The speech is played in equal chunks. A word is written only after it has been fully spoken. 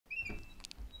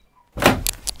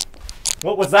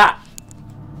What was that?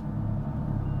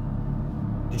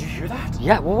 Did you hear that?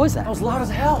 Yeah, what was that? That was loud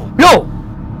as hell. No!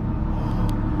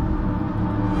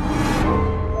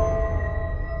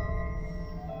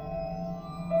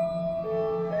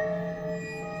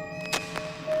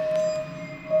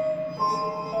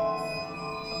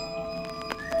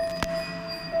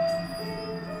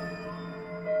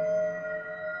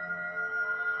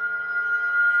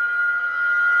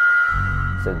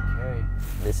 So, Okay.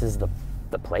 this is the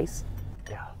place?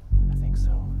 Yeah, I think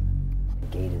so. The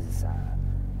gate is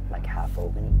like half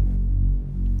open.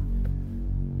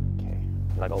 Okay.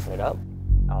 Like open it up?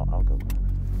 I'll go.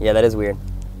 Yeah, that is weird.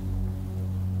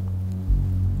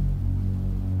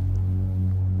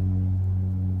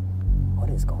 What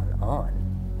is going on?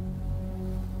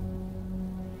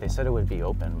 They said it would be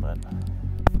open, but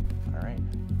all right.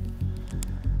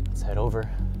 Let's head over.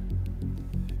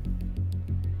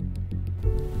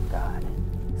 God,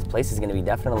 this place is gonna be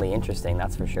definitely interesting,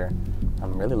 that's for sure.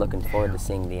 I'm really looking forward to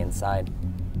seeing the inside.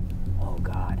 Oh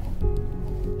God.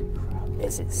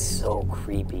 This is so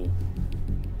creepy.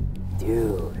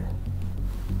 Dude.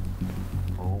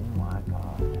 Oh my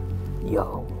God.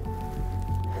 Yo.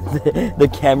 The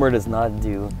camera does not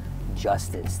do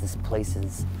justice. This place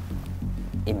is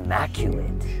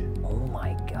immaculate. Oh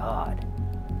my God.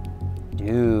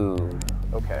 Dude.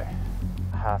 Okay.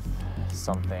 I have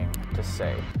something to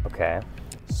say. Okay.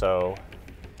 So,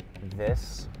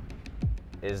 this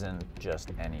isn't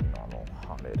just any normal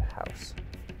haunted house.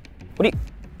 What do you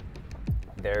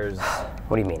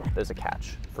mean? There's a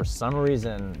catch. For some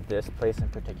reason, this place in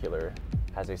particular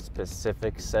has a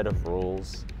specific set of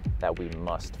rules that we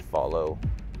must follow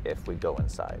if we go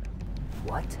inside.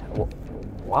 What?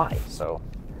 Why? So,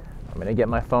 I'm gonna get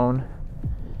my phone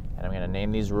and I'm gonna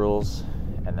name these rules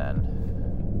and then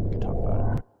we can talk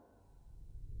about it.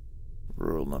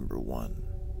 Rule number 1.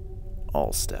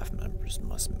 All staff members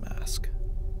must mask.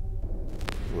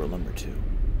 Rule number 2.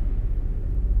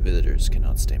 Visitors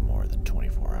cannot stay more than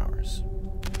 24 hours.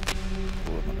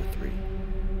 Rule number 3.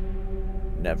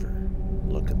 Never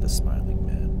look at the smiling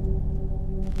man.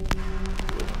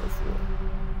 Rule number 4.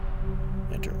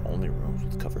 Enter only rooms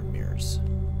with covered mirrors.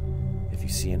 If you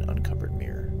see an uncovered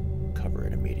mirror, cover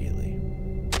it immediately.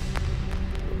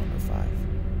 Rule number 5.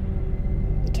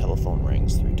 The telephone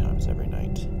rings 3 times every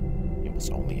night. You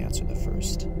must only answer the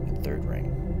first and third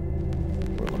ring.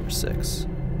 Rule number 6.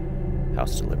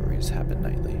 House deliveries happen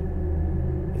nightly.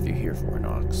 If you hear 4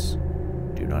 knocks,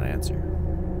 do not answer.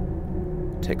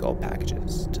 Take all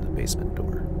packages to the basement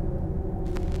door.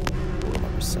 Rule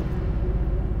number 7.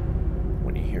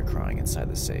 When you hear crying inside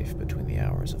the safe between the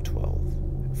hours of 12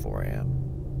 and 4 a.m.,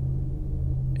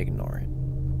 ignore it.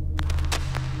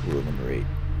 Rule number 8.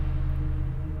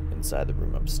 Inside the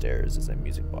room upstairs is a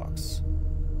music box.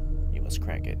 You must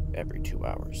crank it every 2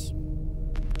 hours.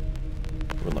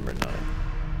 Rule number 9.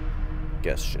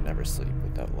 Guests should never sleep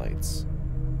without lights.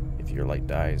 If your light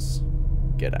dies,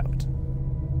 get out.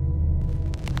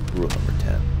 Rule number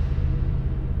 10.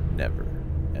 Never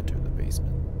enter the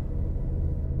basement.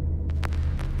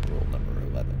 Rule number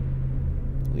 11.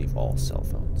 Leave all cell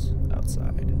phones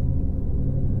outside.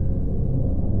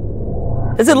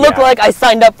 Does it look like I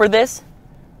signed up for this?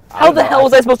 How the hell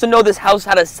was I supposed to know this house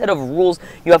had a set of rules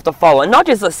you have to follow? And not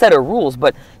just a set of rules,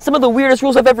 but some of the weirdest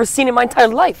rules I've ever seen in my entire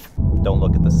life. Don't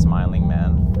look at the smiling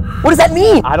man. What does that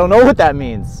mean? I don't know what that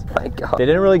means. My God. They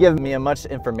didn't really give me much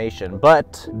information,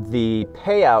 but the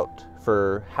payout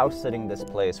for house sitting this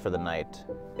place for the night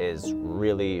is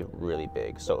really, really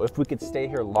big. So if we could stay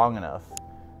here long enough,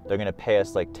 they're gonna pay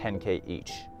us like 10K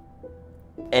each.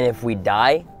 And if we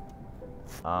die?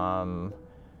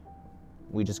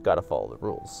 We just gotta follow the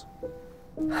rules.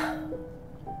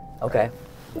 Okay.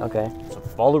 So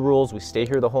follow the rules, we stay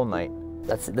here the whole night.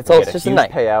 That's all, it's just a huge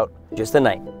night. payout, Just a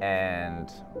night.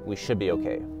 and we should be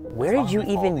okay. Where did you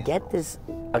even get this?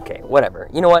 Okay, whatever.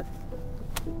 You know what?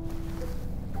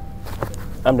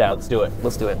 I'm down. Let's do it.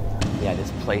 Let's do it. Yeah,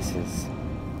 this place is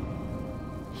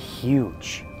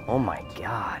huge. Oh my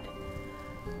God.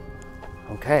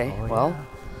 Okay, well,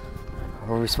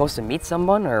 were we supposed to meet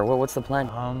someone, or what's the plan?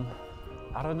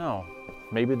 I don't know.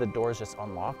 Maybe the door's just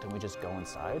unlocked and we just go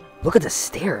inside? Look at the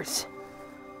stairs.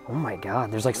 Oh my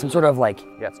God, there's like some sort of like...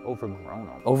 Yeah, it's overgrown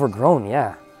almost. Overgrown,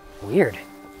 yeah. Weird.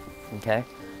 Okay,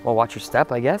 well, watch your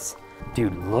step, I guess.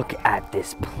 Dude, look at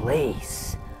this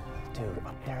place. Dude,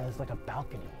 up there's like a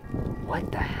balcony.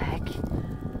 What the heck?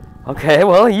 Okay,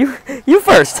 well, you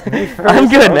first. I'm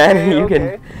good,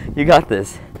 man. You got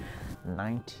this.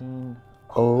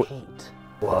 1908.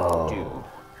 Whoa. Dude,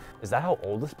 is that how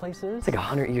old this place is? It's like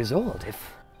 100 years old.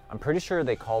 I'm pretty sure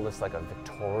they call this like a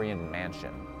Victorian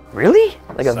mansion. Really?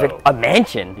 Like So- a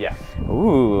mansion? Yeah.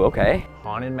 Ooh, okay.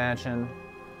 Haunted mansion,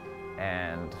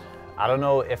 and I don't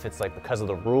know if it's like because of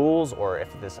the rules or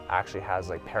if this actually has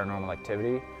like paranormal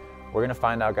activity. We're gonna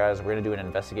find out, guys. We're gonna do an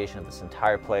investigation of this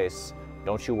entire place.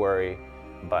 Don't you worry,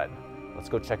 but let's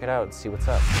go check it out and see what's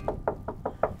up.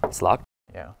 It's locked?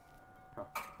 Yeah.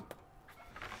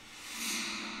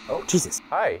 Oh, Jesus.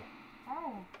 Hi,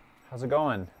 Oh, how's it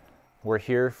going? We're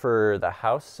here for the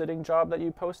house sitting job that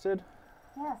you posted.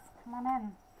 yes, come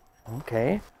on in.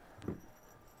 Okay.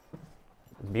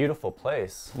 Beautiful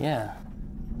place. Yeah.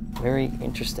 Very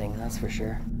interesting, that's for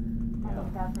sure. I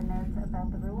looked out the notes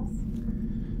about the rules.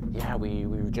 Yeah, we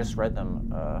just read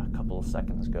them a couple of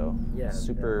seconds ago. Yeah,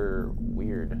 Super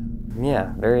weird.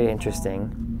 Yeah, very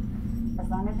interesting. As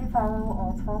long as you follow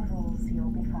all 12 rules, you'll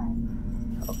be fine.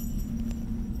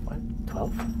 What?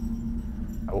 12?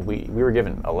 Oh, we were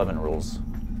given 11 rules.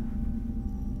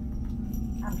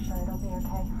 I'm sure it'll be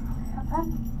okay. Have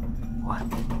fun. What?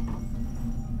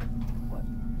 What?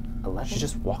 11? She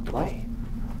just walked away.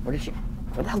 Where did she?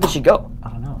 Where the hell did she go? I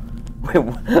don't know. Wait,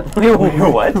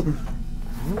 what?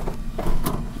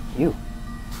 You.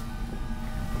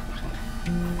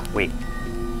 Wait.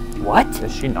 What?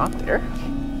 Is she not there?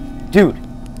 Dude.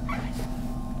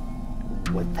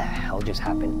 What the hell just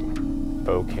happened?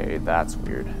 Okay, that's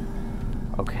weird.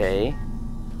 Okay.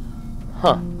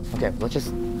 Huh. Okay, let's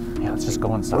just. Yeah, let's just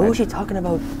go inside. What was she talking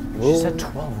about? She said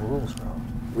 12 rules, bro.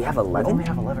 We have We 11? only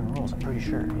have 11 rules, I'm pretty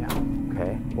sure, yeah.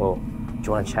 Okay, well, do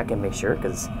you want to check and make sure?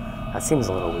 Because that seems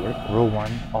a little weird. Rule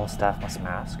 1, all staff must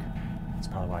mask. That's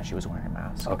probably why she was wearing a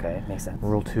mask. Okay, makes sense.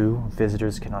 Rule 2,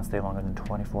 visitors cannot stay longer than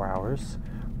 24 hours.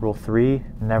 Rule 3,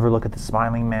 never look at the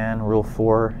smiling man. Rule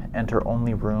 4, enter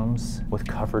only rooms with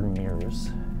covered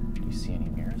mirrors. Do you see any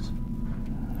mirrors?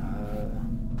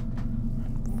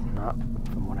 Not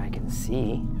from what I can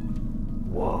see.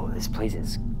 Whoa, this place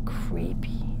is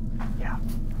creepy. Yeah.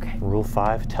 Okay. Rule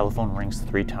 5, telephone rings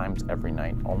 3 times every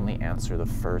night. Only answer the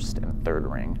first and third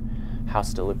ring.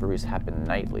 House deliveries happen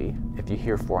nightly. If you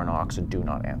hear 4 knocks, do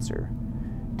not answer.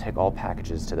 Take all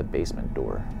packages to the basement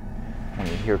door. When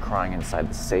you hear crying inside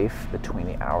the safe between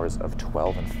the hours of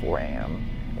 12 and 4 a.m.,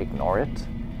 ignore it.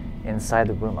 Inside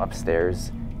the room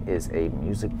upstairs is a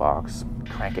music box.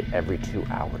 Crank it every 2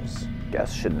 hours.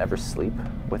 Guests should never sleep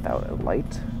without a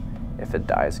light. If it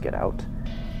dies, get out.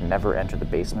 Never enter the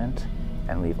basement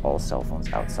and leave all cell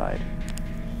phones outside.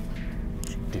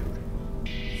 Dude,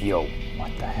 Yo,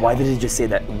 what the hell? why did it just say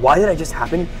that? Why did it just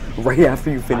happen right after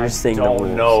you finished saying the rules?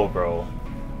 don't know, bro.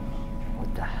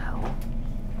 What the hell?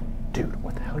 Dude,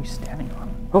 what the hell are you standing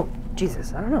on? Oh,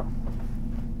 Jesus, I don't know.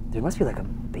 There must be like a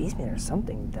basement or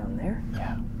something down there.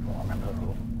 Yeah, well, remember the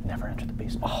rule. Never enter the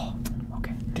basement. Oh,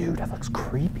 okay. Dude, that looks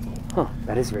creepy. Huh,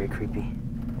 that is very creepy.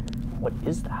 What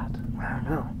is that? I don't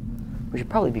know. We should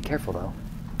probably be careful though.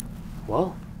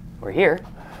 Well, we're here.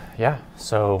 Yeah,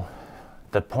 so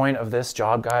the point of this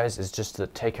job, guys, is just to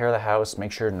take care of the house,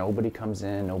 make sure nobody comes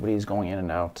in, nobody's going in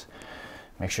and out.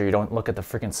 Make sure you don't look at the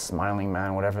freaking smiling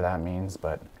man, whatever that means,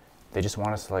 but they just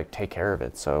want us to like take care of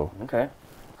it, so. Okay.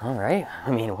 All right.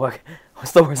 I mean,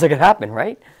 what's the worst that could happen,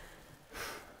 right?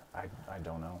 I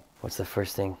don't know. What's the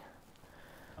first thing?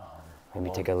 Maybe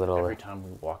Well, take a little. Every time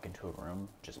we walk into a room,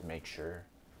 just make sure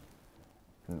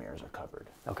the mirrors are covered.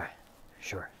 Okay.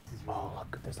 Sure. Oh,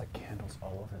 look, there's like candles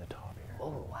all over the top here.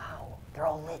 Oh wow, they're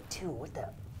all lit too. What the?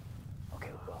 Okay,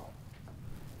 well,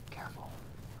 careful.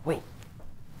 Wait.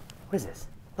 What is this?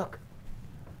 Look.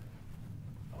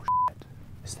 Oh, shit.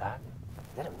 Is that?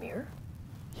 Is that a mirror?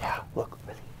 Yeah, look.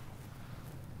 Really?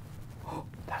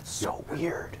 That's so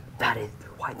weird. That is.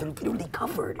 Why they're literally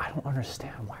covered? I don't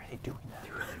understand. Why are they doing that?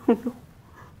 I don't know.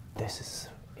 This is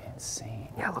insane.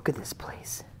 Yeah, look at this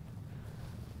place.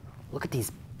 Look at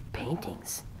these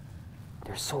paintings.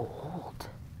 They're so old.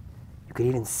 You could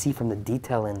even see from the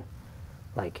detail in,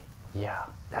 like, Yeah.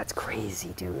 that's crazy,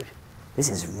 dude. This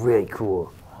is really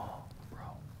cool. Oh, bro.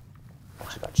 I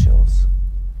actually got chills.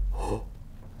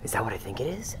 Is that what I think it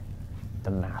is?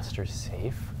 The master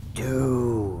safe?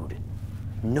 Dude,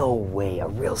 no way, a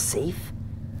real safe?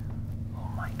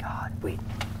 Oh my God, wait.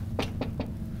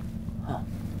 Huh.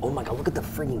 Oh my God, look at the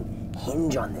frigging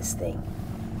hinge on this thing.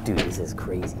 Dude, this is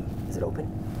crazy. Is it open?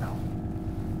 No.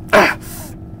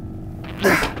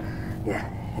 Yeah,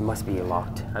 it must be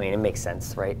locked. I mean, it makes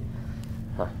sense, right?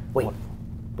 Huh. Wait,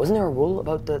 wasn't there a rule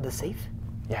about the safe?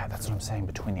 Yeah, that's what I'm saying.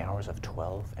 Between the hours of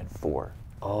 12 and 4.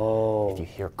 Oh. If you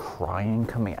hear crying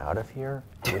coming out of here,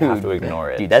 you have to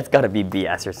ignore it. Dude, that's gotta be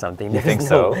BS or something. You think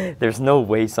so? There's no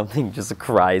way something just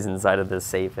cries inside of this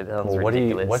safe. It sounds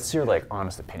ridiculous. What's your like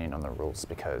honest opinion on the rules?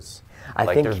 Because I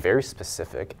like think they're very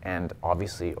specific, and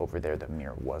obviously over there the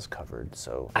mirror was covered,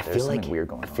 so I there's feel something like weird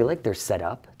going on. I feel like they're set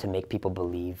up to make people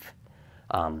believe,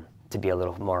 to be a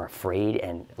little more afraid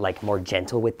and like more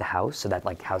gentle with the house, so that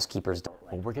like housekeepers don't.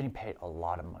 Well, we're getting paid a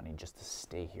lot of money just to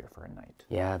stay here for a night.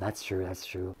 Yeah, that's true. That's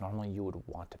true. Normally you would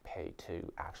want to pay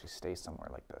to actually stay somewhere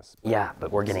like this. Yeah,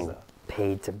 but we're this getting is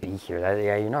paid to be here.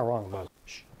 Yeah, you're not wrong about.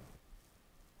 Shh.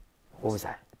 What was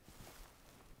that?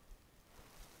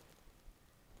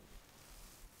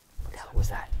 What the hell was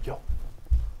that?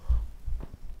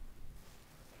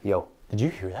 Yo, Did you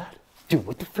hear that? dude,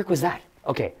 what the frick was that?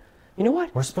 Okay, you know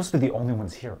what? We're supposed to be the only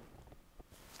ones here.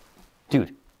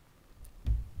 Dude,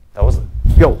 That was.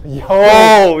 yo,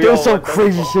 there's some what the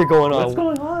crazy shit going on. What's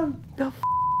going on?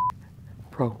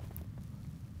 Bro,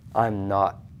 I'm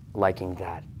not liking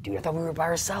that. Dude, I thought we were by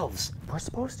ourselves. We're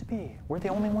supposed to be. We're the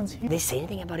only ones here. Did they say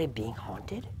anything about it being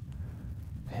haunted?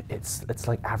 It's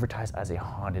like advertised as a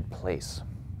haunted place.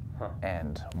 Huh.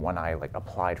 And when I like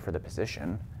applied for the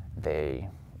position, they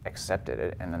accepted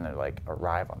it, and then they're like,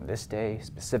 arrive on this day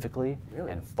specifically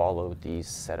Really? and follow these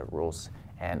set of rules.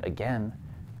 And again,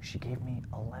 she gave me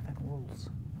 11 rules.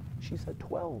 She said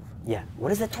 12. Yeah.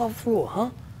 What is that 12th rule, huh?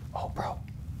 Oh, bro.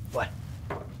 What?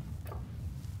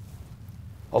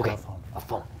 Okay, Telephone. a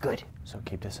phone. Good. So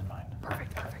keep this in mind.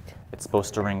 Perfect, perfect. It's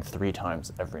supposed to ring 3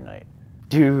 times every night.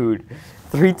 Dude,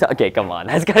 3 times. Okay, come on.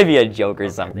 That's gotta be a joke or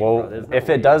something. Well, bro. There's no if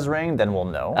way. it does ring, then we'll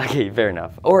know. Okay, fair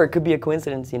enough. Or it could be a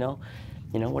coincidence, you know?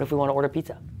 You know, what if we want to order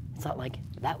pizza? It's not like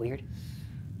that weird.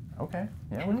 Okay.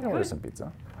 Yeah, we can order some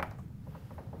pizza.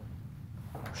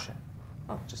 Oh, shit.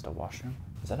 Oh. Just a washroom?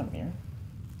 Is that a mirror?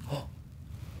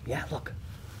 Yeah, look.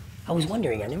 I was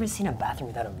wondering, I've never seen a bathroom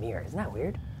without a mirror. Isn't that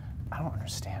weird? I don't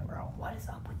understand, bro. What is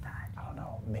up with that? I don't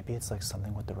know. Maybe it's like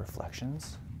something with the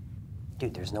reflections?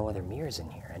 Dude, there's no other mirrors in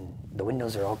here, and the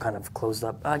windows are all kind of closed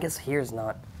up. I guess here's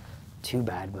not too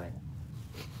bad, but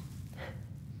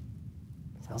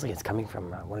sounds like it's coming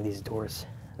from one of these doors.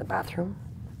 The bathroom?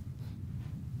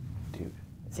 Dude.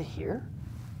 Is it here?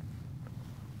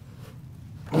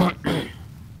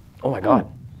 Oh my god.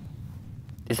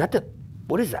 Is that the...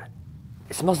 What is that?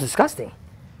 It smells disgusting.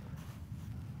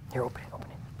 Here, open it, open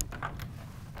it.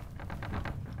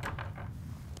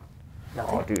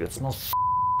 Nothing. Oh, dude, it smells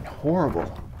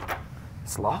horrible.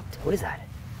 It's locked? What is that?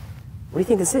 What do you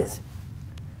think this is?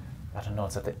 I don't know.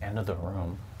 It's at the end of the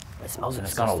room. It smells And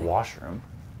it's not a disgusting. washroom.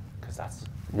 Because that's...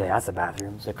 Yeah, that's a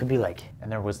bathroom. So it could be like...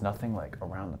 And there was nothing like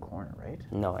around the corner, right?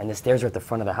 No, and the stairs are at the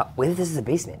front of the house. What if this is a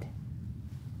basement?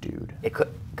 Dude. It could...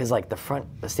 Because like the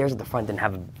stairs at the front didn't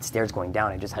have stairs going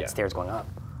down. It just had Yeah. stairs going up.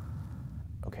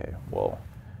 Okay, well,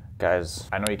 guys,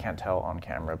 I know you can't tell on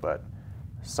camera, but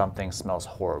something smells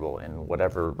horrible in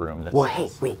whatever room this Well, is. hey,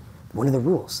 wait. One of the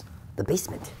rules. The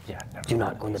basement. Yeah, never Do go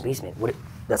not go in the basement.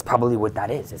 That's probably what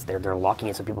that is. It's they're locking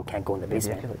it so people can't go in the Maybe I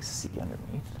basement. could like see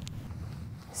underneath.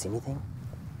 See anything?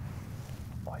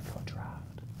 Oh, I feel a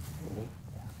draft. Maybe.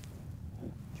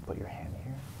 Did you put your hand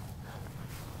here?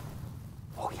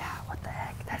 Oh yeah, what the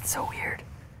heck? That's so weird.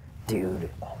 Dude.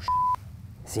 Oh,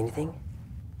 See anything?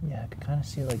 Yeah, I can kind of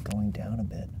see it like going down a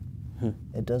bit.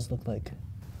 It does look like.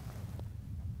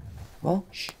 Well,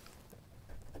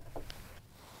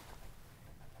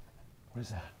 What is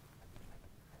that?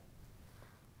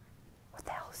 what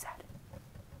the hell is that?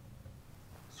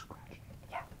 Scratching.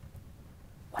 Yeah.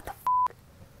 What the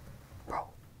Bro.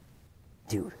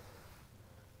 Dude,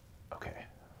 Okay,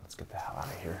 let's get the hell out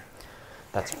of here.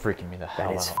 That's freaking me the hell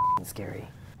that is out. f***ing scary.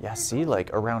 Yeah, see,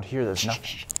 like around here, there's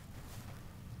nothing.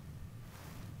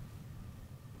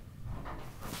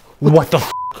 What the?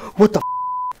 What the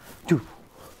Dude.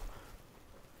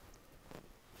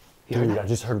 You heard Dude, that? I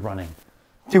just heard running.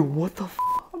 Dude, what the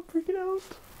I'm freaking out.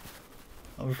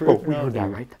 I'm Bro, we heard that,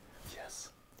 right? Yes.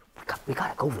 We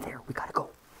gotta go over there. We gotta go.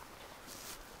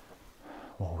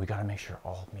 Well, we gotta make sure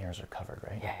all mirrors are covered,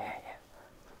 right? Yeah.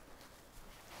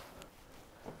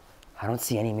 I don't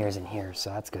see any mirrors in here, so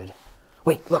that's good.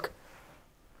 Wait, look.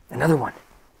 Another one.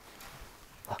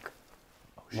 Look.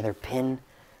 Another pin,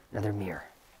 another mirror.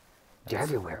 They're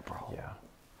everywhere, bro.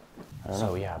 Yeah.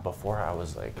 So yeah, before I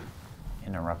was like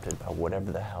interrupted by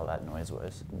whatever the hell that noise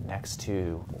was, next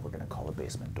to what we're gonna call a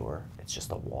basement door, it's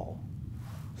just a wall.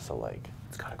 So like,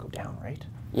 it's gotta go down, right?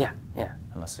 Yeah.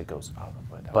 Unless it goes up.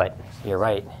 That But would make sense. you're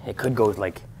right. It could go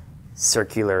like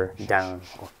circular down.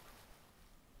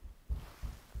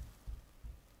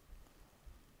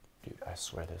 Dude, I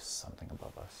swear there's something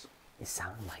above us. It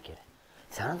sounded like it.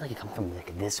 It sounded like it come from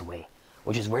like this way.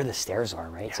 which is where the stairs are,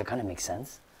 right? So it kind of makes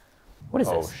sense. What is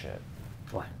Oh this? shit.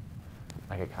 What?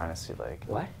 I could kind of see like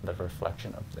What? the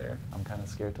reflection up there. I'm kind of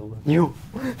scared to look. You.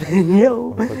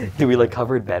 Yo. Do we like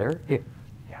cover it better? Here.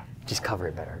 Yeah. Just cover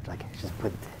it better. Like just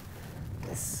put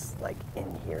this like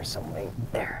in here somewhere.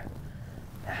 There.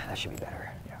 That should be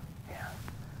better. Yeah.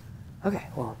 Yeah. Okay.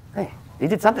 Well, hey, you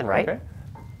did something right. Okay.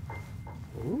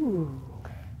 Ooh.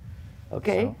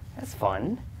 Okay. So- That's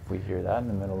fun. If we hear that in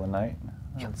the middle of the night,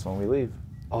 that's when we leave.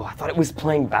 Oh, I thought it was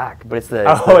playing back, but it's the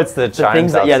It's the chimes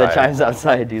things that, yeah, the outside. chimes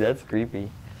outside, dude. That's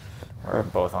creepy. We're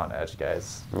both on edge,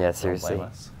 guys. Yeah, Don't seriously. blame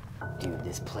us. Dude,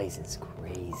 this place is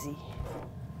crazy.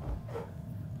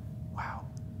 Wow.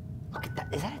 Look at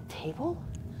that. Is that a table?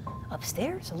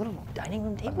 Upstairs? A little dining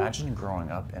room table? Imagine growing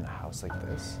up in a house like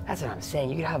this. That's what I'm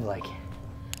saying. You could have like,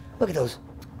 look at those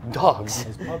dogs.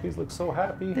 His puppies look so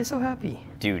happy. They're so happy.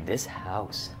 Dude, this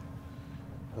house.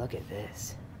 Look at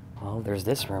this. Well, there's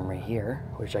this room right here,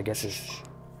 which I guess is.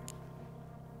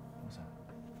 What's that?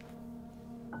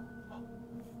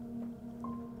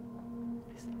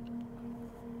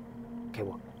 Okay,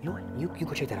 well, you know what? You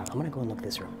go check that out. I'm gonna go and look at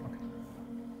this room. Okay.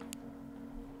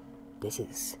 This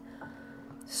is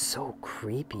so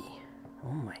creepy.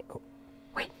 Oh my. Oh,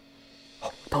 wait.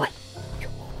 Oh, the light.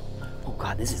 Oh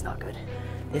God, this is not good.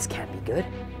 This can't be good.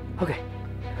 Okay.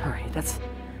 All right. That's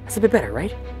a bit better,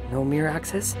 right? No mirror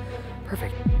access.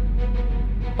 Perfect.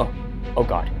 Oh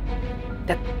God.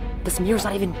 This mirror's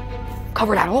not even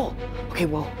covered at all. Okay,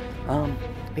 well,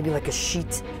 maybe like a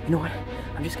sheet. You know what?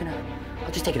 I'll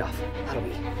just take it off. That'll be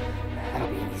easy.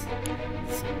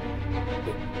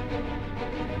 Wait.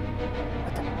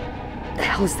 What the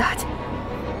hell is that?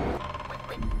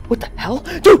 Wait, what the hell?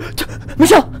 Dude,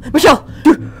 Michelle,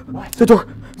 dude, what? The door.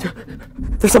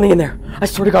 There's something in there. I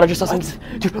swear to God, I just saw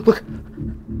something. Dude, look,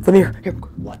 the mirror. Here.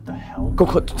 What the hell? Go,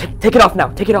 take it off now.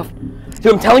 Take it off.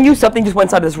 Dude, I'm telling you, something just went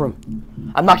inside this room.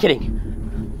 I'm not kidding.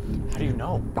 How do you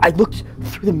know? I looked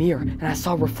through the mirror and I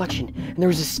saw a reflection, and there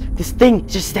was this thing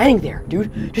just standing there,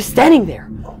 dude. Just standing there.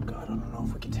 Oh God, I don't know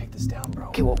if we can take this down, bro.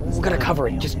 Okay, well, we're gonna cover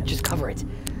it. Just cover it.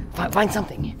 Find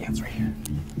something. Yeah, it's right here.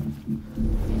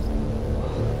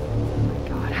 Oh my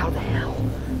God, how the hell?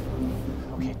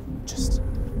 Okay, just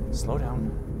slow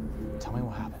down. Tell me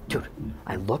what happened. Dude,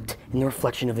 I looked in the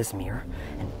reflection of this mirror,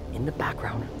 and in the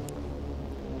background,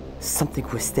 something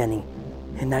was standing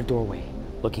in that doorway,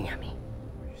 looking at me.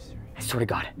 Are you serious? I swear to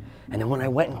God. And then when I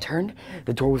went and turned,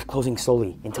 the door was closing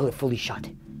slowly until it fully shut.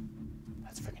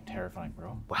 That's freaking terrifying,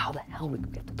 bro. Well, how the hell we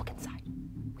have to look inside?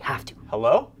 We have to.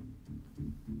 Hello?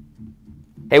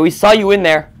 Hey, we saw you in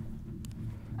there.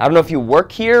 I don't know if you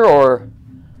work here or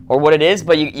what it is,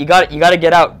 but you got to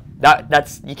get out.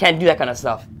 That's you can't do that kind of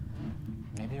stuff.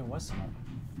 Maybe it was someone.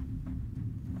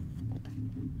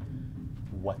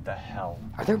 What the hell?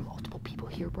 Are there multiple people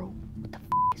here, bro? What the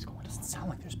is going on? Doesn't sound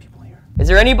like there's people here. Is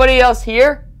there anybody else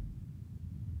here?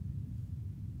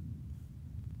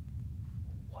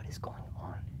 What is going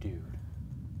on? Dude.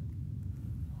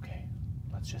 Okay,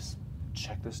 let's just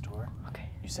check this door. Okay.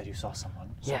 You said you saw someone.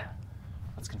 So Yeah.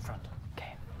 let's confront.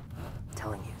 Okay. I'm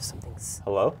telling you, something's.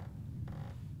 Hello?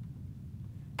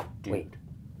 Dude. Wait.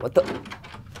 What the?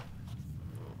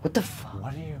 What the fuck?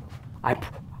 What are you?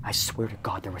 I swear to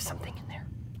God there was something in there.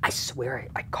 I swear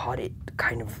I caught it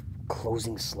kind of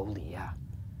closing slowly, yeah.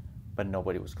 But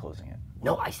nobody was closing it.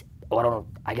 No, I don't know.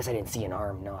 I guess I didn't see an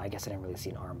arm. No, I guess I didn't really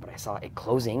see an arm, but I saw it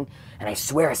closing, and I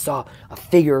swear I saw a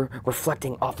figure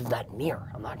reflecting off of that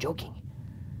mirror. I'm not joking.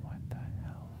 What the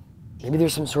hell? Maybe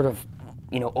there's some sort of,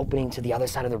 opening to the other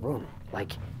side of the room.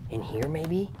 Like, in here,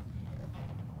 maybe?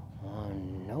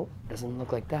 Nope, doesn't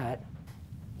look like that.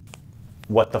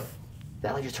 What the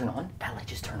That light just turned on? That light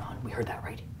just turned on. We heard that,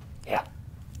 right? Yeah.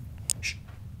 Shh.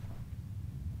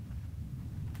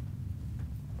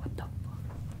 What the fuck?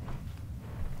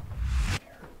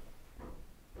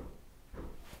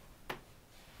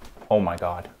 Oh my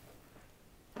God.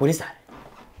 What is that?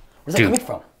 Where's that Dude. coming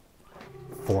from?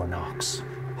 4 knocks.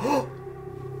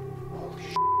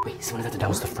 Wait, someone at the door? That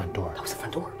was the front door. That was the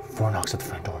front door. 4 knocks at the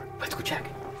front door. Let's go check.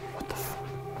 What the fuck?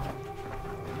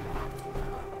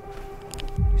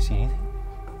 You see anything?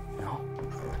 No.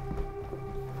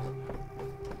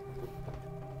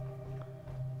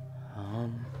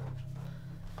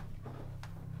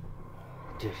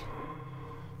 Dude.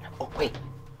 Oh, wait.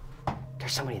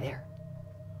 There's somebody there.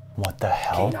 What the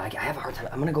hell? Okay, no, I have a hard time.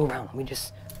 I'm gonna go around. Let me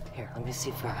see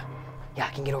if, yeah, I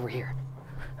can get over here.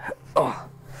 Oh.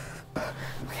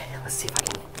 Okay, let's see if I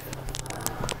can.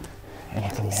 Anything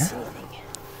Can't really see there? anything.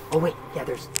 Oh, wait. Yeah,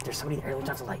 there's somebody there. Let me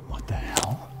turn off the light. What the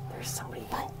hell? There's somebody.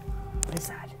 What is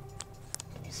that?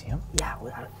 Can you you see him? Yeah,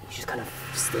 he's just kind of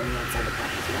standing outside the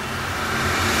practice.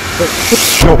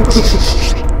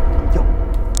 Yo.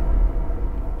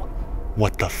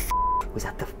 What the f? Was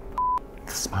that the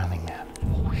Smiling man.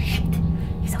 Oh shit.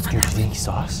 He's outside. Dude, do you think he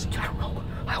saw us? Dude, I don't know.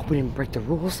 I hope we didn't break the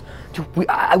rules. Dude, we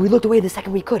looked away the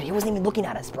second we could. He wasn't even looking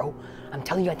at us, bro. I'm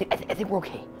telling you, I think we're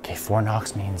okay. Okay, 4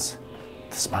 knocks means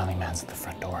the smiling man's at the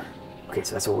front door. Okay,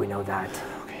 so that's what we know that.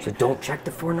 Okay. So don't check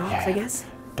the 4 knocks, I guess?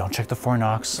 Don't check the 4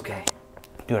 knocks. Okay.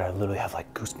 Dude, I literally have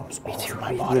like goosebumps all over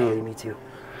my body. Literally, me too.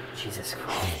 Jesus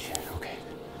Christ. Okay.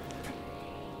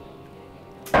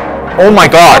 Oh my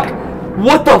god!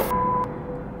 What the f?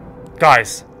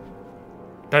 Guys,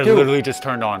 that Dude. literally just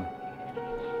turned on.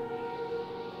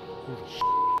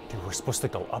 Dude, we're supposed to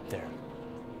go up there.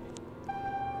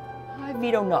 I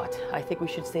veto not. I think we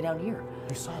should stay down here.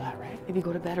 You saw that, right? Maybe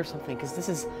go to bed or something, because this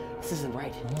isn't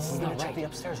right. This is We not gotta check the right.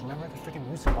 upstairs. Remember the freaking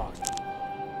music box?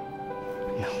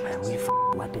 No, man, we need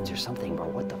weapons or something, bro.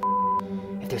 What the f?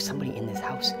 If there's somebody in this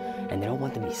house and they don't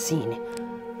want to be seen,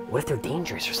 what if they're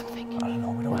dangerous or something? I don't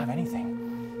know. We don't have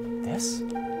anything. This?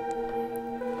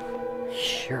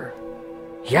 Sure.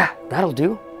 Yeah, that'll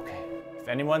do. Okay. If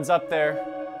anyone's up there,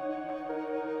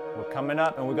 we're coming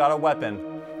up and we got a weapon.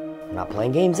 We're not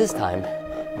playing games this time.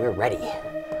 We're ready.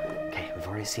 Okay, we've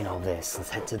already seen all this. Let's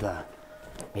head to the,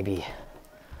 maybe,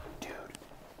 Dude,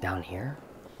 down here?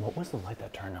 what was the light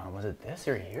that turned on? Was it this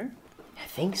or here? I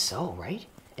think so, right?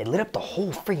 It lit up the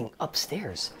whole freaking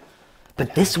upstairs.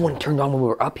 But this one turned on when we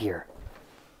were up here.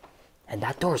 And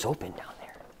that door's open down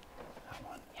there. That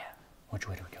one. Yeah. Which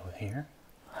way do we go? Here?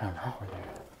 I don't know. Or there?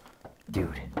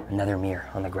 Dude, another mirror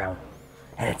on the ground.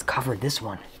 And it's covered this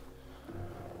one.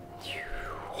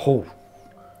 Oh.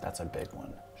 That's a big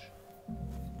one.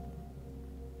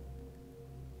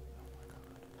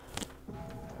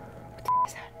 What the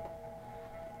is that?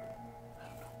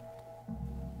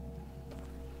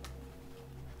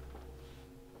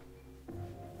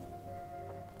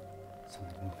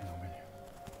 Something moving over there.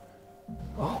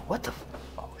 Oh, what the?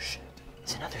 Oh shit.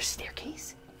 It's another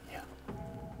staircase? Yeah.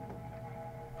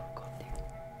 Go up there.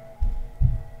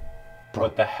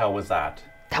 What the hell was that?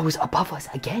 That was above us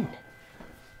again.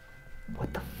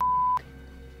 What the f?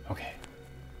 Okay.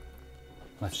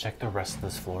 Let's check the rest of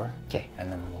this floor. Okay.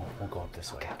 And then we'll go up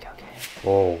this way. Okay.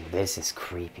 Whoa, this is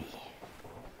creepy.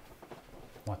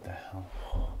 What the hell?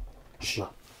 Shh.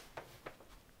 Look.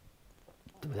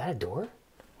 Was that a door?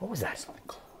 What was that? Something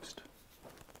closed.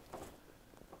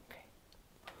 Okay.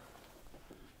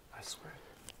 I swear.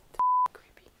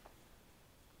 Creepy.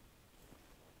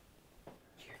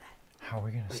 You hear that? How are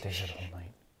we gonna stay here the whole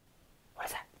night? What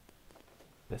is that?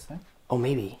 This thing? Oh,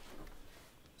 maybe.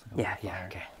 It's like a Yeah, fire.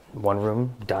 okay. One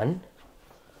room done.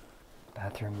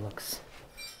 Bathroom looks.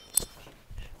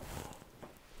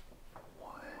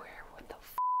 Where? What the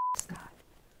f is that?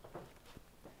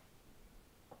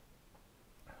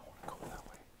 I don't wanna go that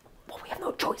way. Well, we have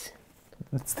no choice.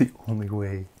 That's the only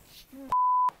way.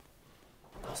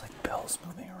 That was like bells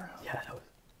moving around. Yeah, that was.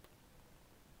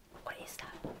 What is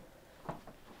that?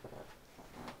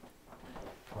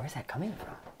 Where's that coming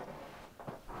from?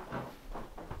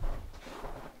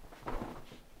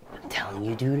 I'm telling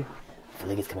you, dude. I feel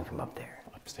like it's coming from up there.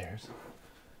 Upstairs.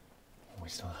 We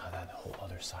still have that whole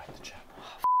other side to check.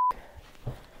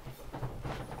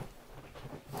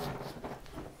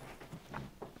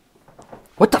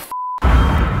 What the f?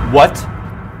 What?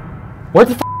 Where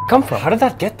did the f come from? How did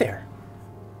that get there?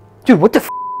 Dude, what the f?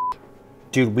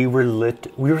 Dude, we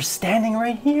were standing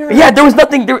right here. Yeah, there was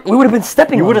nothing there. We would have been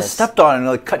stepping You on would have this. stepped on it and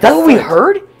like cut That's your what we foot.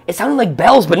 heard? It sounded like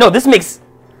bells, but no, this makes...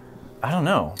 I don't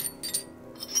know.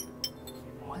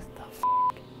 What the f?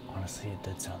 Honestly, it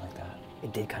did sound like that.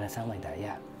 It did kind of sound like that,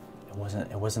 yeah. It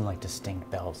wasn't like distinct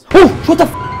bells. Oh, what the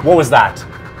f? What was that?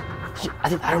 I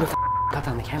don't know if I got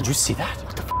that on the camera. Did you see that?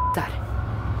 What the f is that?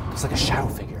 It's like a shadow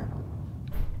figure.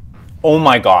 Oh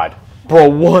my god. Bro,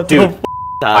 what Dude,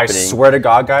 I swear to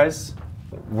God, guys,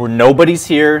 nobody's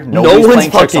here. Nobody's one's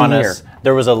playing tricks fucking on us.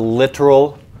 There was a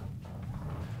literal...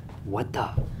 What the?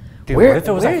 Dude, Where, what if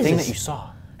it was where that is thing this? that you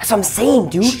saw? That's what I'm saying,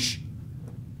 dude. Shh.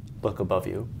 Look above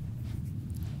you.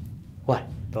 What?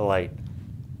 The light.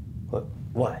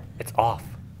 What? It's off.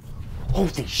 Holy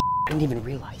shit, I didn't even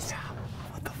realize.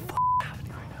 What the fuck is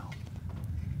happening right now?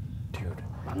 Dude,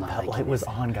 I'm not that liking light was this.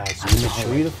 on, guys. I'm I'm gonna not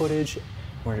show you the footage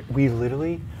where we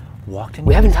literally walked in.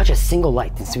 We haven't touched a single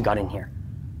light since we got in here.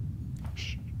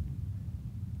 Shh.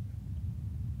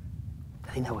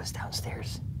 I think that was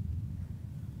downstairs.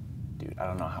 Dude, I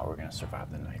don't know how we're gonna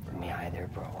survive the night, bro. Me either,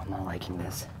 bro. I'm not liking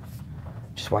this.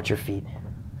 Just watch your feet.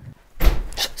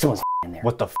 Someone's in there.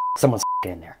 What the f? Someone's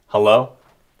in there. Hello?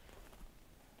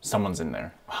 Someone's in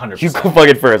there. 100%. You go fuck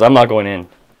it first. I'm not going in.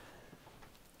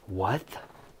 What?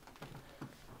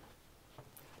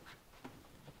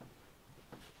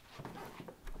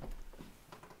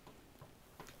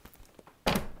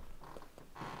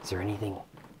 Is there anything?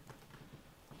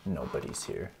 Nobody's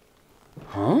here.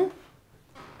 Huh?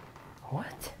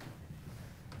 What?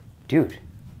 Dude.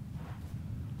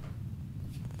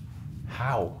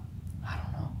 How? I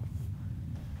don't know.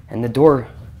 And the door,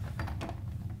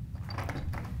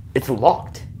 it's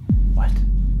locked. What?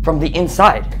 From the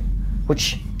inside,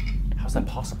 which How's that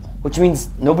possible? means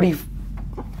nobody.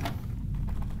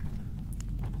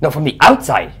 No, from the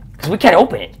outside, because we can't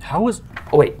open it. How is...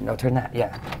 Oh wait, no, turn that.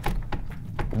 Yeah.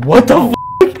 What the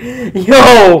f***?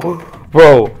 Yo,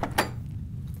 bro.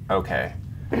 Okay.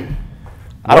 I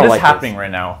What don't is like happening this.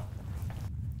 right now?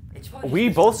 It's We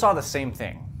both saw the same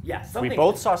thing. Yeah, We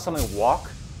both saw something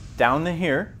walk down the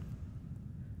here.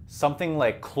 Something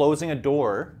like closing a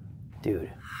door. Dude.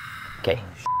 Okay.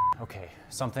 Okay,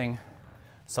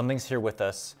 something's here with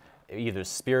us, either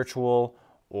spiritual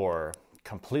or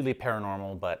completely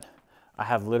paranormal, but I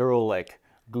have literal like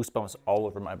goosebumps all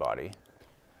over my body.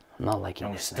 I'm not liking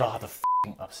And we this. still man. have the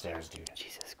f***ing upstairs, dude.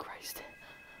 Jesus Christ.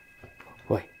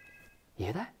 Wait, you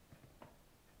hear that?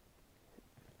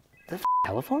 The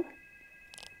telephone?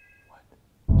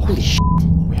 What? Holy shit.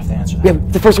 We have to answer that. Yeah,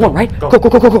 the first one, right? Go, go, go,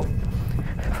 go, go.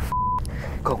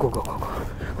 Go, go, go, go, go.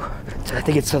 So I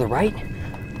think it's to the right.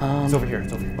 It's over here,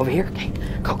 it's over here. Over here? Okay.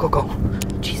 Go, go, go.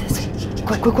 Jesus.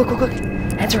 Quick, quick, quick, quick, quick.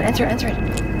 Answer it, answer it, answer it.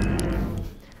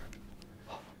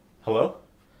 Hello?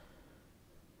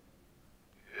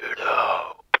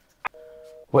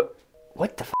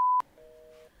 What the f?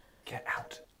 Get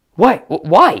out. Why?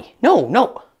 Why? No,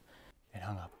 no. It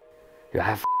hung up. Dude, I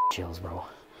have chills, bro.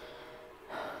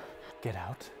 Get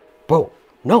out. Bro,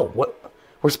 no, what?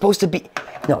 We're supposed to be...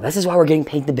 No, this is why we're getting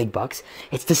paid the big bucks.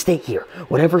 It's to stay here.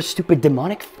 Whatever stupid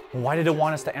demonic... Why did it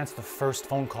want us to answer the first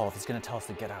phone call if it's gonna tell us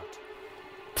to get out?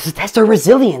 To test our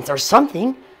resilience or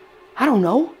something. I don't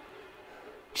know.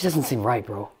 Just doesn't seem right,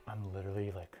 bro. I'm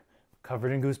literally like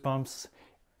covered in goosebumps.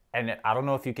 And I don't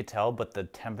know if you could tell, but the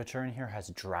temperature in here has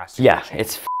drastically Yeah, changed.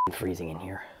 it's f***ing freezing in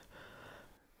here.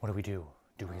 What do we do?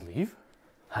 Do we leave?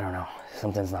 I don't know.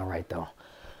 Something's not right, though.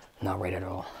 Not right at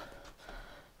all.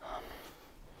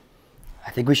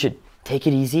 I think we should take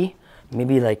it easy.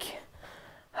 Maybe, like,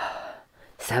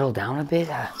 settle down a bit.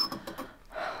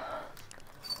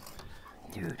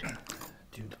 Dude.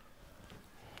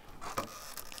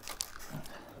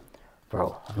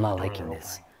 Bro, I'm not liking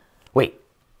this. Wait.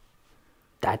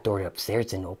 That door upstairs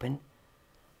didn't open?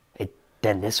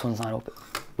 Then this one's not open?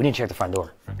 We didn't check the front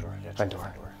door. Front door, yeah. Front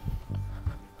door.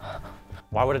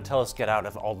 Why would it tell us get out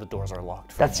if all the doors are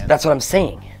locked? From That's the what I'm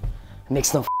saying. It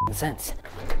makes no f***ing sense.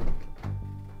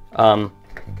 Oh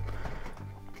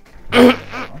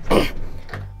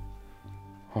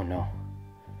no.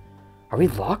 Are we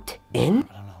locked in?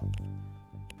 I don't know.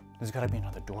 There's gotta be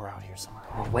another door out here somewhere.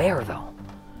 Or where though?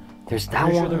 There's that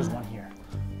I'm one. sure there's one here.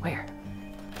 Where?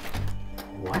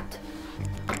 What?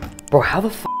 Bro, how the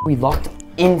f are we locked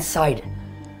inside?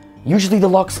 Usually the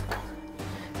locks...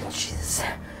 Jesus.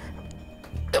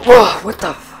 Whoa, what the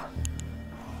f...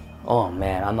 Oh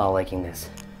man, I'm not liking this.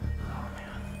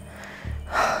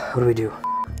 What do we do?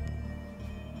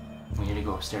 We need to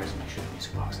go upstairs and make sure the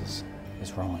music box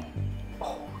is rolling.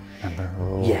 Oh, remember?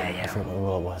 Yeah. I forget what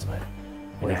rule it was, but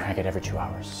we crank it every 2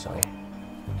 hours, so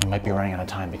we might be running out of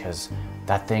time because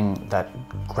that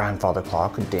grandfather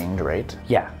clock dinged, right?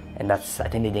 Yeah, and that's, I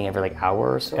think they ding every like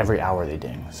hour or so. Every hour they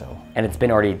ding, so. And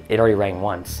it already rang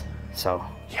once, so.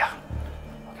 Yeah.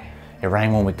 Okay. It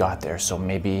rang when we got there, so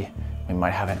maybe we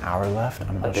might have an hour left,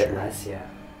 I'm not sure. A bit less, yeah.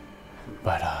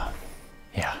 But,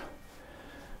 yeah.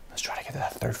 Let's try to get to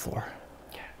that third floor.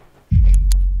 Yeah.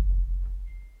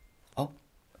 Oh.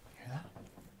 Hear that?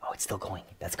 Oh, it's still going.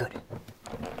 That's good.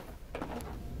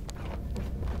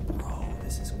 Bro,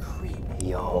 this is creepy.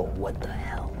 Yo, what the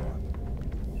hell?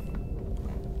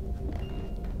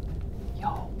 Yo,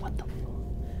 what the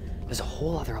fuck? There's a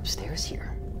whole other upstairs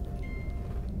here.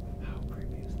 How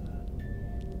creepy is that?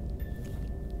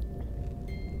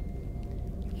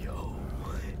 Yo,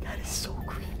 that is so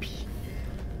creepy.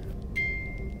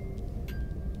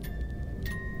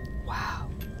 Wow.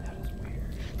 That is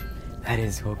weird. That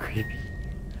is so creepy.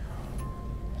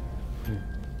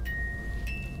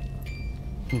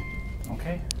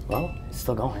 Okay. Well, it's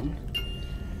still going.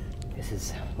 This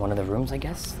is one of the rooms, I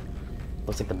guess.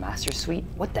 Looks like the master suite.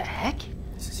 What the heck?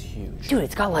 This is huge. Dude,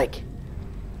 it's got like...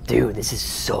 Dude, this is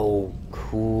so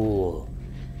cool.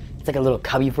 It's like a little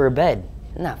cubby for a bed.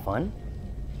 Isn't that fun?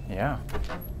 Yeah.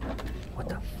 What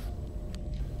the...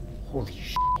 Holy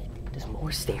shit. There's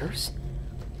more stairs?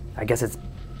 I guess it's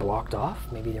blocked off.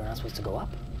 Maybe they're not supposed to go up.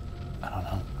 I don't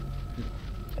know.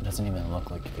 It doesn't even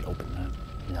look like you could open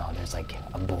that. No, there's like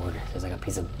a board. There's like a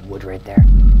piece of wood right there.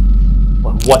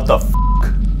 What the f?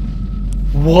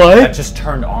 What? That just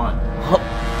turned on.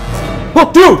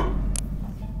 Oh, dude!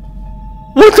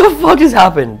 What the fuck just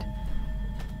happened?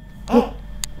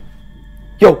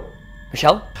 Yo,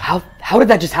 Michelle, how did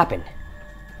that just happen?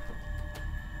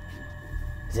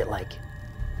 Is it like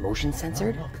motion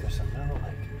censored? Look, there's a little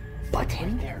like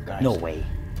Button? right there, guys. No way.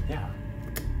 Yeah.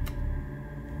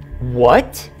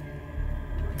 What?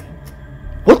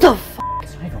 What the fuck?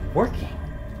 It's not even working.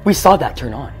 We saw that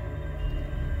turn on.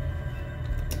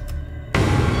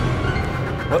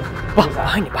 What?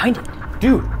 Behind it.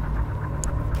 Dude.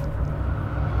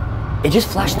 It just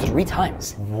flashed 3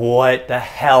 times. What the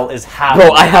hell is happening?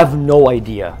 Bro, I have no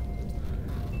idea.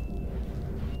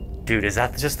 Dude, is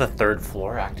that just the 3rd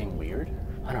floor acting weird?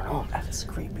 I don't know. That is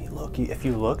creepy. Look, if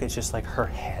you look, it's just like her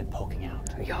head poking out.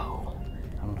 Yo,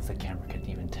 I don't know if the camera can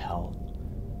even tell.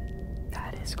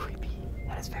 that is creepy.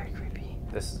 That is very creepy.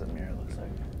 This is a mirror, looks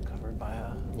like, covered by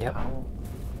a Yep. towel.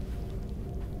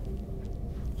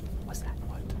 What's that?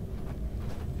 What?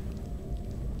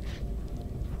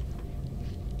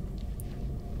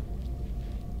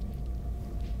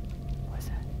 What's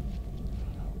that?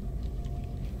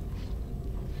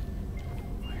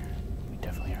 We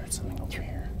definitely heard something over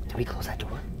here. Did we close that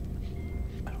door?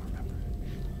 I don't remember.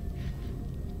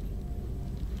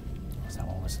 Was that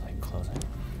one was like closing?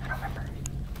 I don't remember.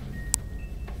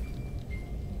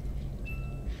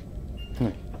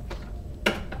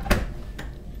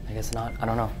 I guess not. I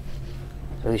don't know.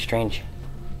 It's really strange.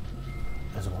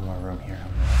 There's one more room here.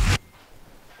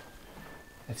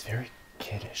 It's very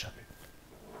kiddish up here.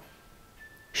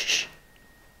 Shh.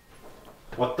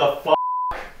 What the fuck?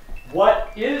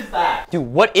 What is that? Dude,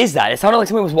 what is that? It sounded like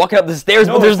someone was walking up the stairs,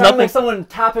 No, but there's it sounded nothing. like someone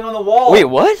tapping on the wall. Wait,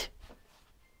 what?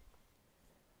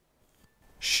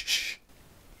 Shh.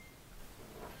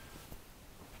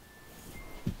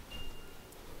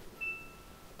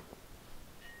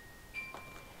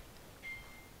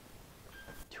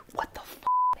 Dude, what the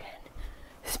fuck, man?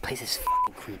 This place is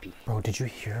fucking creepy. Bro, did you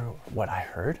hear what I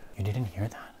heard? You didn't hear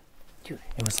that? Dude,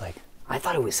 It was like, I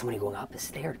thought it was somebody going up the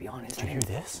stair, to be honest. did you hear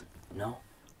this? No.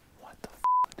 What the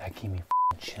f? That gave me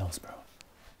chills, bro.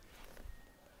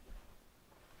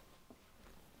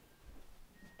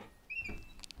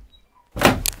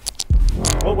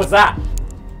 What was that?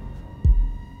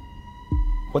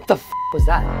 What the f was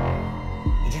that?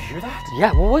 Did you hear that?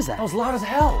 Yeah, what was that? That was loud as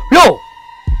hell. No!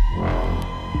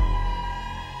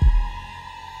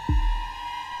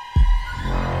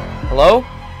 Hello?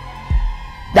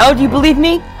 Now do you believe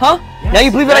me? Huh? Now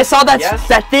you believe that I saw that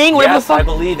that thing? Whatever the fuck? I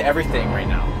believe everything right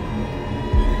now.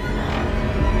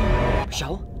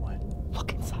 Michelle? What?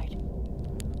 Look inside.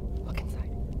 Look inside.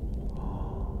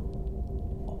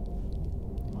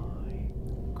 My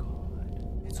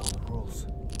God. It's all the rules.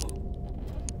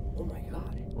 Oh my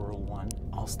god. Rule 1,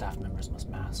 all staff members must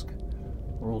mask.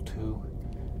 Rule 2,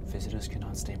 visitors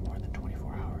cannot stay more than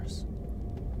 24 hours.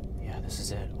 Yeah, this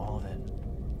is it, all of it.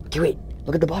 Okay, wait.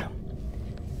 Look at the bottom.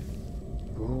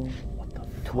 Rule What the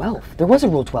 12. There was a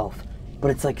rule 12,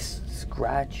 but it's like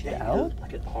scratched out.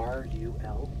 Like an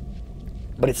R-U-L?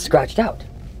 But it's scratched out.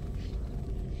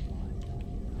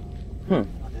 What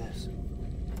is?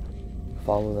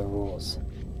 Follow the rules.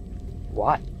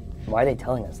 Why? Why are they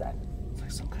telling us that? It's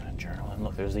like some kind of journal. And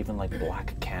look, there's even like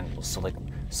black candles. So like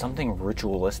something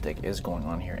ritualistic is going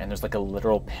on here. And there's like a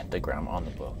literal pentagram on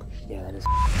the book. Yeah, that is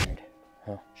weird.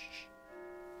 Huh?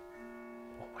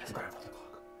 What is it? Grandfather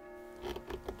clock.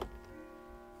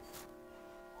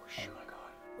 Oh shit, my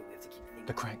God. We have to keep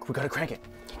The crank. We gotta crank it.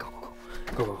 Go, go, go.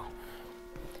 Go, go, go.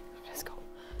 Let's go.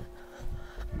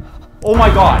 Oh my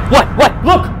God. What? What?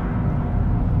 Look!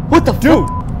 What the Dude!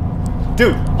 fuck?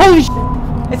 Dude! Holy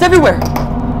shit! It's everywhere!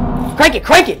 Crank it!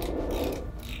 Crank it!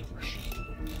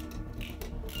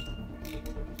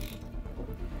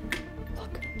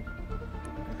 Look.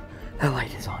 That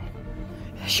light is on.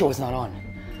 That shit was not on.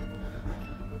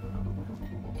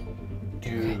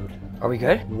 Dude. Are we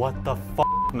good? What the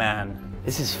fuck, man?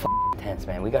 This is fucking intense,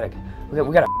 man. We gotta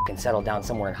fucking settle down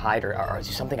somewhere and hide or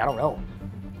do something. I don't know.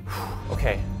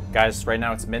 Okay, guys, right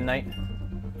now it's midnight.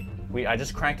 I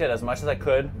just cranked it as much as I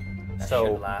could.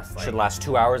 So should last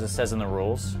 2 hours, it says in the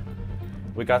rules.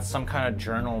 We got some kind of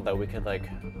journal that we could like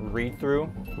read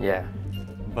through, Yeah.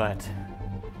 but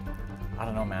I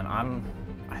don't know, man.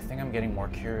 I think I'm getting more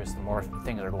curious the more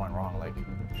things are going wrong. Like,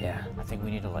 Yeah. I think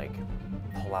we need to like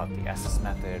pull out the SS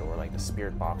method or like the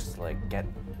spirit box to like get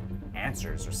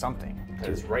answers or something.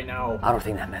 Because right now, I don't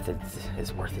think that method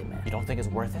is worth it, man. you don't think it's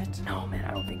worth it? No, man,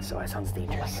 I don't think so. That sounds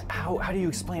dangerous. Like, how do you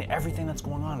explain everything that's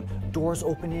going on? Doors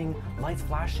opening, lights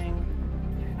flashing.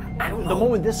 I don't know. The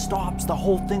moment this stops, the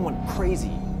whole thing went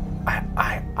crazy.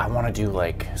 I want to do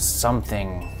like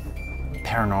something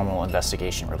paranormal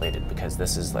investigation related, because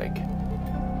this is like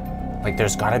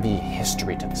there's got to be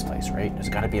history to this place, right? There's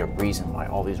got to be a reason why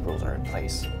all these rules are in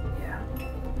place. Yeah.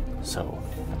 So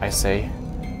I say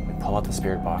we pull out the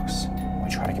spirit box and we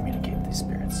try to communicate with these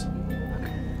spirits.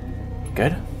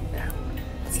 Good?